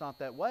back and it's not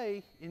that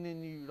way. And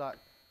then you're like,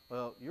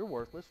 well, you're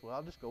worthless. Well,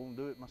 I'll just go and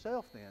do it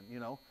myself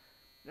then,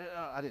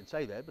 I didn't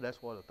say that, but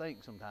that's what I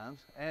think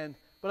sometimes.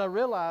 But I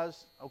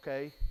realized,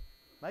 okay,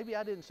 maybe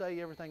I didn't say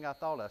everything I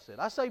thought I said.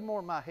 I say more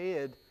in my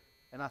head,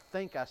 and I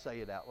think I say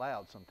it out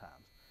loud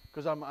sometimes.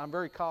 Because I'm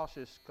very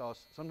cautious, because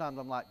sometimes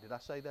I'm like, did I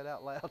say that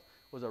out loud?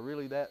 Was I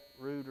really that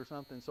rude or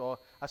something? So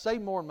I say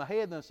more in my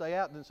head than I say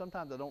out, and then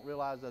sometimes I don't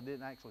realize I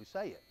didn't actually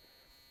say it.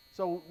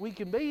 So we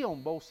can be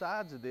on both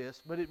sides of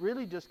this, but it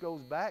really just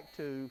goes back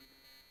to,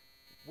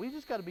 we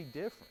just got to be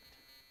different.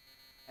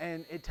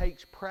 And it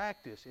takes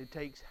practice. It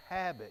takes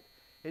habit.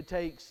 It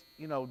takes,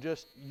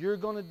 just you're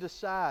going to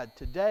decide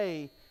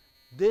today,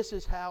 this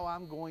is how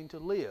I'm going to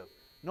live.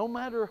 No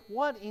matter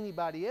what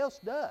anybody else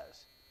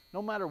does,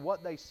 no matter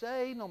what they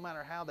say, no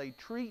matter how they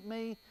treat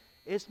me,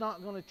 it's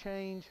not going to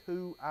change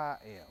who I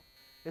am.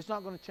 It's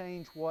not going to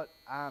change what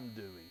I'm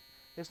doing.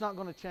 It's not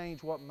going to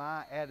change what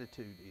my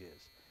attitude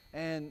is.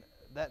 And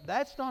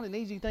that's not an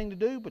easy thing to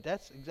do, but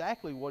that's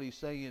exactly what he's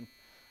saying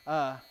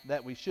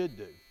that we should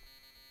do.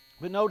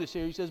 But notice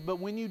here, he says, but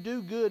when you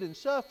do good and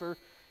suffer,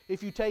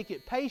 if you take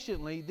it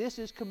patiently, this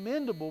is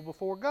commendable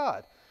before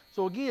God.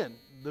 So again,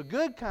 the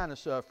good kind of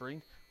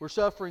suffering, we're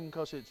suffering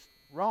because it's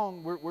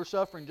wrong. We're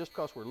suffering just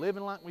because we're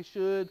living like we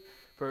should.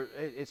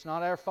 It's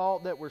not our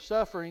fault that we're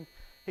suffering.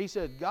 He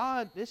said,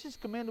 God, this is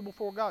commendable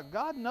before God.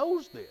 God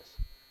knows this.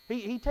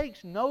 He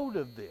takes note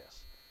of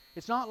this.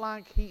 It's not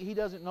like he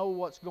doesn't know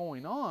what's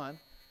going on.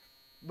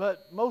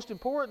 But most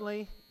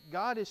importantly,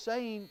 God is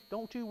saying,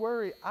 don't you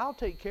worry, I'll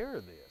take care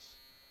of this.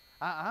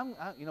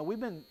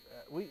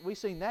 We've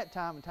seen that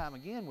time and time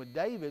again with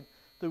David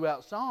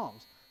throughout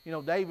Psalms.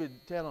 David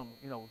tell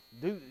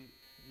him,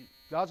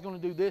 God's going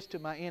to do this to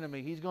my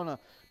enemy. He's going to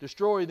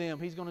destroy them.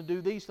 He's going to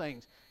do these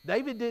things.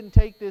 David didn't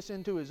take this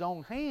into his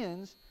own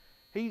hands.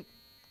 He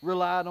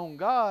relied on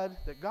God,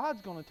 that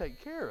God's going to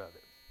take care of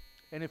it.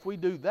 And if we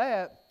do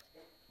that,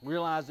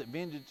 realize that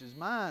vengeance is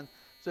mine,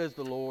 says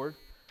the Lord,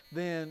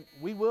 then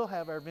we will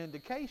have our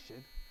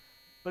vindication.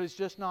 But it's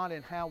just not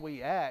in how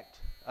we act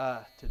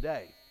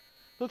today.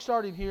 Look,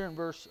 starting here in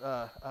verse,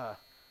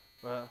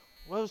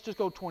 let's just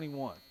go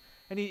 21.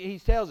 And he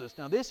tells us,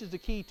 now this is the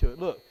key to it.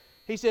 Look,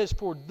 he says,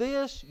 for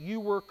this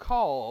you were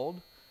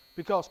called,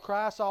 because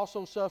Christ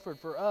also suffered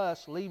for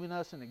us, leaving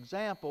us an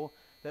example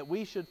that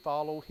we should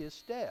follow his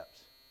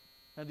steps.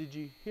 Now, did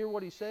you hear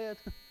what he said?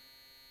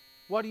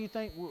 What do you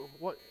think?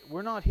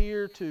 We're not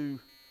here to,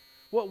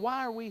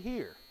 why are we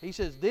here? He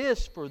says,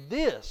 for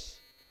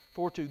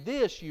to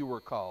this you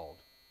were called.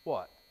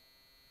 What?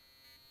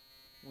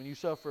 When you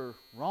suffer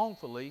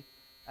wrongfully,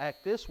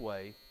 act this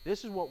way.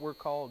 This is what we're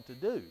called to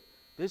do.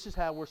 This is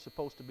how we're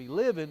supposed to be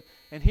living.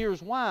 And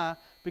here's why.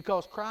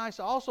 Because Christ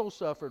also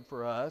suffered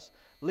for us,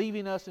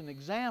 leaving us an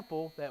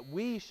example that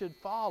we should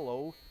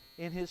follow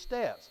in his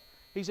steps.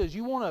 He says,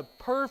 you want a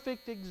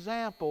perfect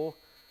example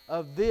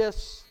of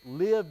this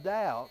lived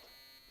out,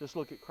 just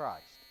look at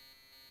Christ.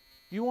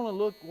 You want to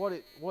look what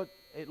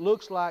it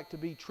looks like to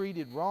be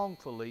treated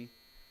wrongfully,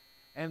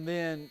 and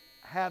then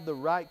have the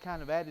right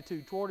kind of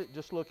attitude toward it,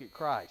 just look at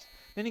Christ.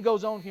 Then he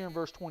goes on here in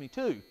verse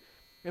 22.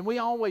 And we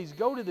always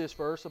go to this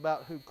verse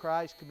about who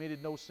Christ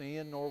committed no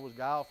sin, nor was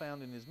guile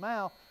found in his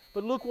mouth.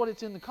 But look what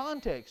it's in the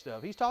context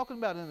of. He's talking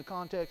about it in the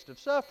context of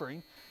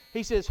suffering.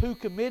 He says, who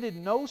committed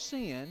no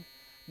sin,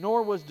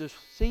 nor was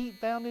deceit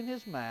found in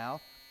his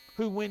mouth,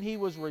 who when he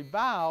was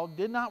reviled,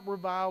 did not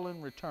revile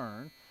in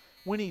return.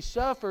 When he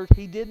suffered,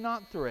 he did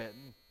not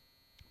threaten,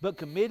 but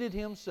committed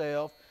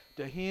himself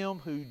to him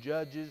who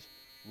judges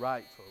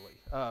righteously.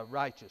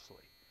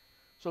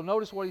 So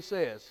notice what he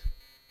says.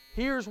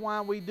 Here's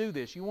why we do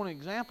this. You want an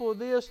example of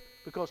this?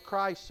 Because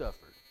Christ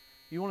suffered.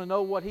 You want to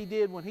know what he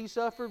did when he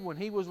suffered? When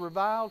he was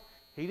reviled,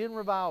 he didn't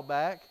revile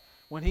back.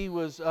 When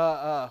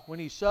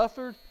he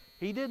suffered,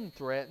 he didn't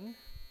threaten.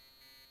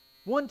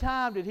 One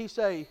time did he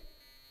say,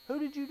 who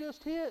did you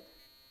just hit?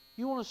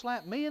 You want to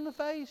slap me in the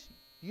face?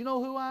 You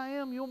know who I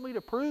am? You want me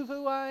to prove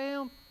who I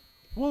am?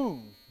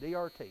 Wound,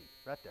 DRT,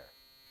 right there.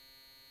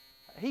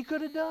 He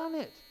could have done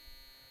it.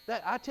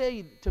 I tell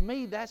you, to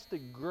me, that's the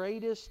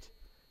greatest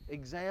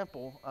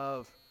example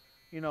of,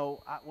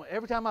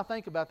 every time I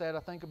think about that, I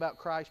think about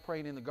Christ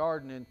praying in the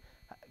garden, and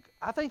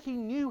I think he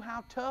knew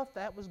how tough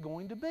that was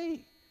going to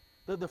be.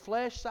 The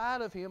flesh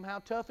side of him, how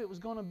tough it was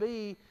going to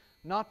be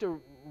not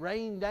to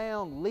rain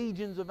down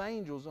legions of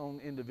angels on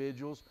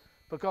individuals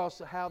because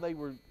of how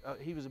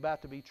he was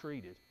about to be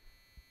treated.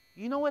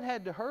 You know it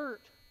had to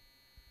hurt.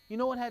 You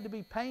know it had to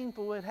be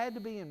painful. It had to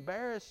be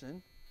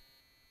embarrassing.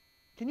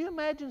 Can you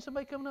imagine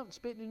somebody coming up and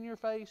spitting in your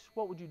face?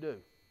 What would you do?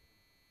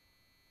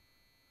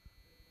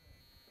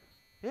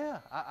 Yeah,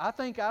 I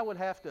think I would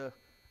have to,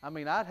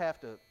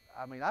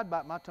 I'd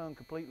bite my tongue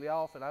completely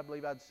off, and I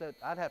believe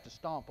I'd have to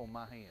stomp on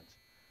my hands.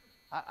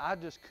 I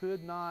just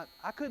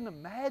I couldn't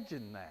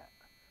imagine that.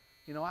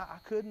 I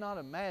could not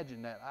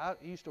imagine that. I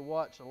used to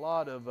watch a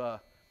lot of, I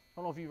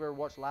don't know if you've ever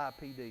watched Live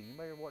PD.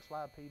 Anybody ever watch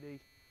Live PD?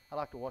 I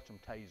like to watch them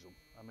tase them.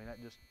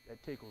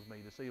 That tickles me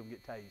to see them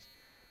get tased.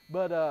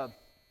 But,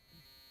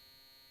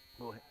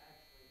 go ahead.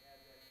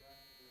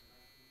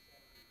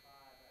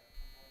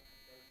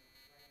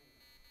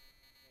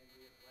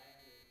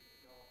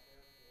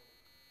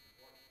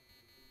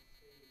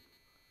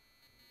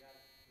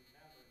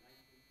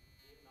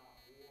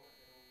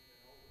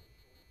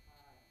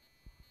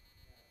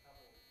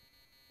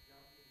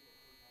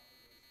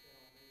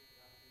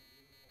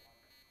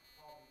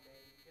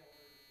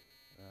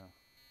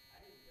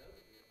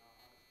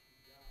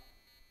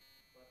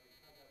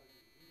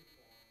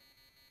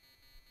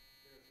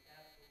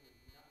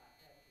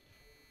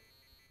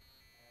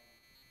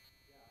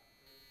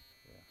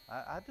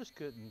 I just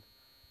couldn't.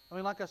 I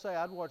mean, like I say,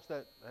 I'd watch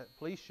that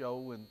police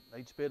show and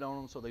they'd spit on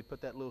them, so they'd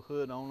put that little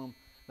hood on them.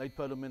 They'd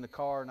put them in the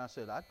car, and I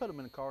said, I'd put them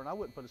in the car, and I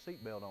wouldn't put a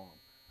seatbelt on them.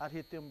 I'd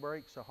hit them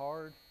brakes so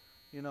hard,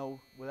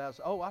 without,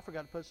 oh, I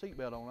forgot to put a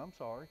seatbelt on. I'm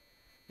sorry.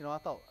 I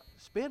thought,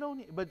 spit on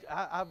you? But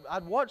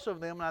I'd watch some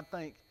of them, and I'd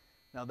think,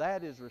 now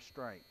that is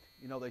restraint.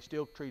 They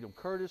still treat them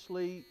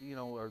courteously,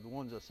 or the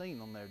ones I've seen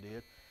them there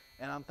did.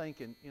 And I'm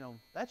thinking,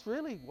 that's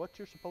really what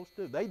you're supposed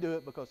to do. They do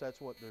it because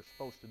that's what they're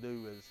supposed to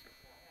do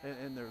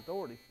in their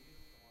authority.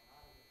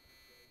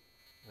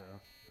 Yeah.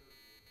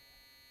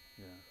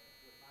 Yeah.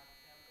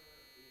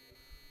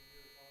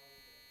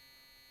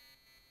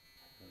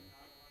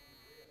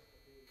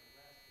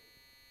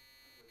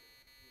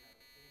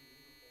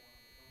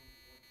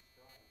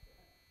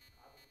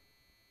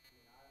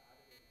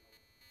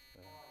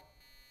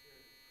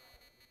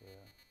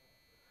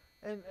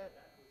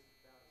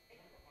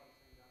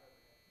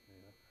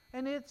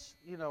 And it's,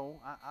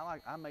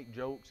 I make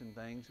jokes and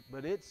things,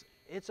 but it's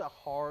a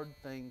hard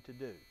thing to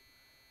do.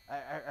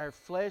 Our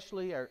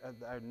fleshly, our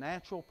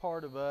natural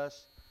part of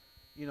us,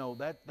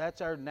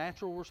 that's our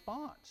natural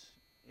response.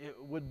 It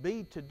would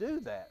be to do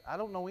that. I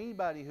don't know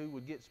anybody who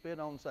would get spit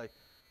on and say,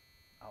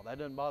 oh, that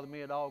doesn't bother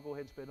me at all. Go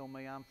ahead and spit on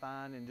me. I'm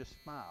fine, and just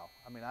smile.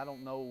 I mean, I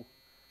don't know,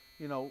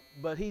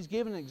 but he's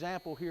giving an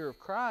example here of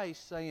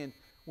Christ saying,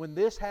 when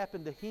this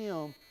happened to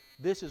him,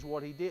 this is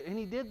what he did. And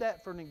he did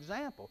that for an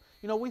example.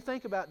 We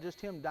think about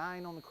just him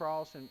dying on the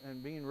cross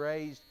and being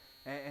raised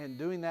and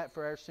doing that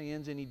for our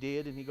sins, and he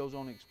did, and he goes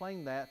on to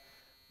explain that.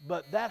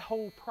 But that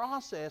whole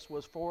process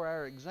was for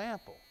our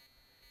example.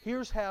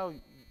 Here's how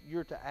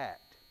you're to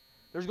act.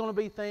 There's going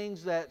to be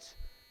things that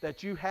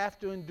you have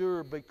to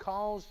endure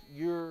because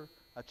you're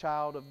a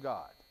child of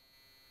God.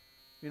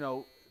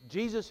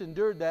 Jesus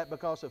endured that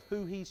because of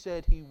who he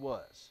said he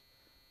was.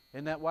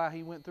 Isn't that why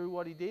he went through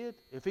what he did?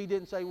 If he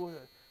didn't say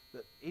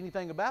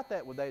anything about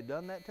that, would they have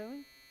done that to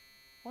him?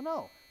 Well,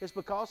 no. It's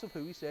because of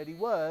who he said he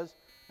was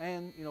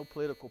and,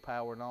 political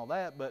power and all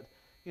that. But,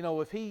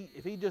 if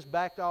he just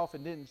backed off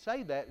and didn't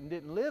say that and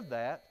didn't live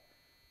that,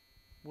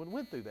 wouldn't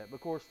went through that. But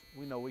of course,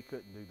 we know we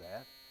couldn't do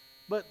that.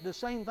 But the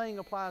same thing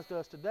applies to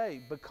us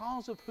today.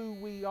 Because of who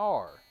we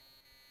are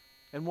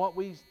and what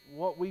we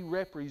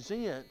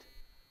represent,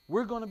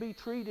 we're going to be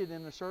treated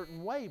in a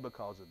certain way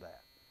because of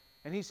that.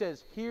 And he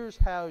says, here's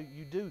how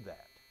you do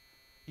that.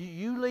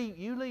 You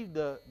leave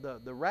the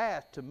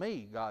wrath to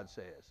me, God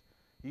says.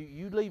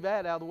 You leave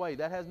that out of the way.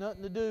 That has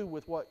nothing to do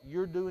with what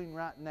you're doing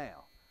right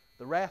now.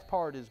 The wrath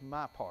part is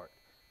my part.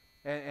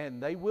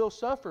 And they will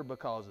suffer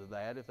because of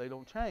that if they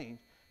don't change.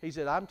 He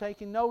said, I'm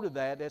taking note of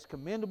that. That's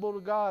commendable to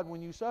God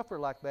when you suffer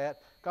like that.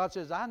 God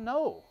says, I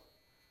know.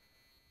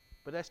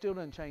 But that still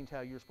doesn't change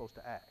how you're supposed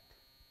to act.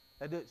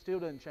 That still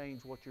doesn't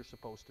change what you're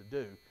supposed to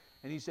do.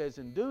 And he says,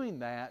 in doing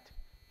that,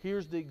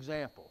 here's the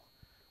example.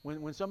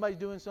 When somebody's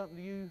doing something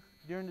to you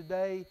during the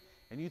day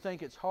and you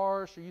think it's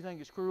harsh or you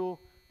think it's cruel,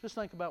 just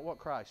think about what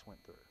Christ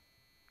went through.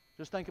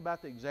 Just think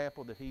about the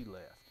example that he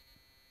left.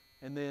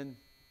 And then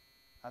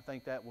I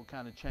think that will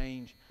kind of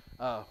change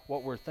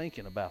what we're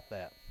thinking about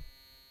that.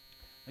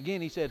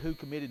 Again, he said, who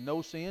committed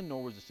no sin,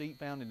 nor was deceit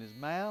found in his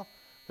mouth,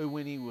 who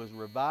when he was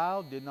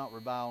reviled did not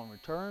revile in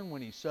return.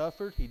 When he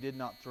suffered, he did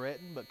not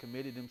threaten, but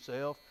committed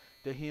himself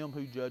to him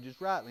who judges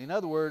rightly. In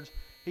other words,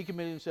 he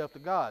committed himself to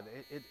God.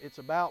 It's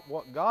about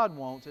what God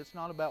wants. It's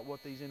not about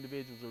what these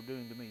individuals are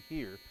doing to me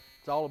here.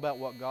 It's all about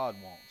what God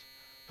wants.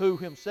 Who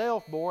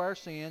himself bore our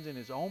sins in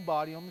his own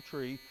body on the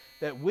tree,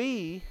 that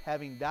we,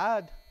 having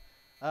died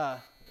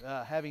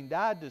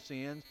to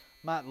sins,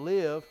 might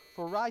live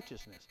for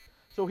righteousness.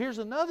 So here's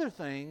another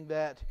thing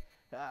that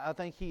I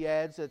think he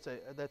adds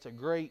that's a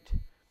great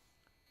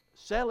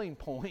selling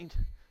point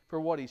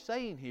for what he's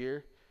saying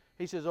here.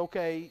 He says,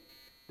 okay,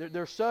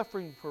 they're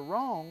suffering for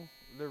wrong,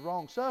 they're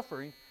wrong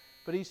suffering,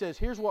 but he says,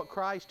 here's what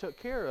Christ took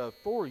care of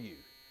for you.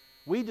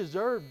 We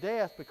deserve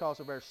death because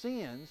of our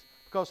sins,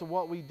 because of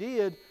what we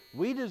did.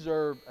 We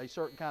deserve a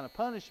certain kind of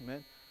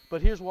punishment,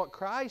 but here's what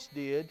Christ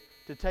did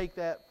to take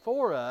that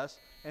for us,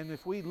 and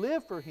if we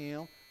live for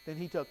him, then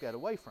he took that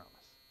away from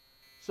us.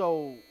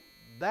 So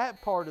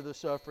that part of the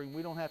suffering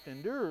we don't have to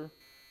endure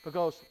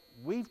because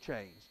we've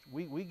changed.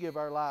 We give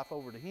our life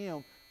over to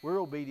him. We're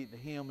obedient to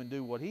him and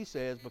do what he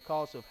says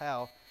because of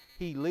how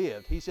he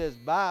lived. He says,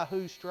 by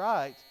whose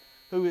stripes,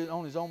 who is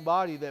on his own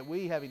body, that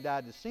we, having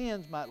died to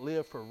sins, might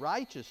live for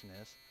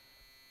righteousness,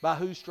 by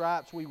whose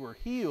stripes we were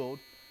healed.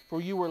 For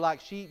you were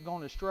like sheep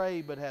gone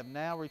astray, but have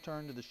now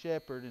returned to the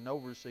shepherd and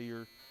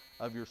overseer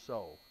of your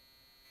soul.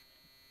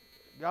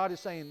 God is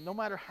saying, no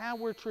matter how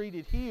we're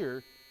treated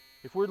here,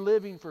 if we're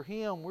living for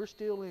him, we're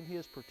still in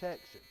his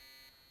protection.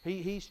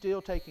 He's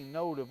still taking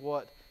note of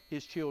what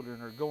his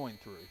children are going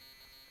through.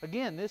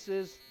 Again, this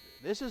is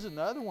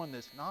another one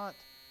that's not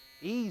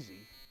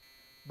easy.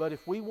 But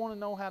if we want to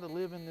know how to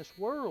live in this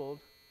world,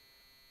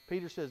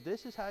 Peter says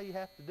this is how you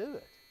have to do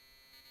it.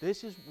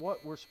 This is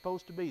what we're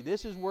supposed to be.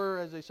 This is where,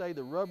 as they say,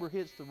 the rubber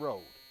hits the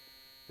road.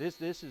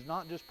 This is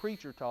not just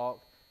preacher talk.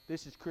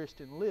 This is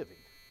Christian living.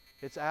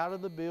 It's out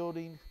of the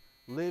building,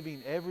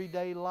 living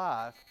everyday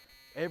life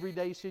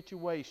everyday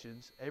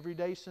situations,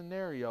 everyday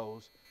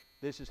scenarios,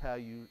 this is how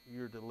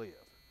you're to live.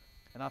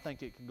 And I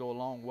think it can go a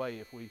long way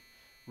if we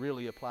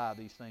really apply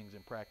these things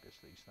and practice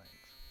these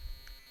things.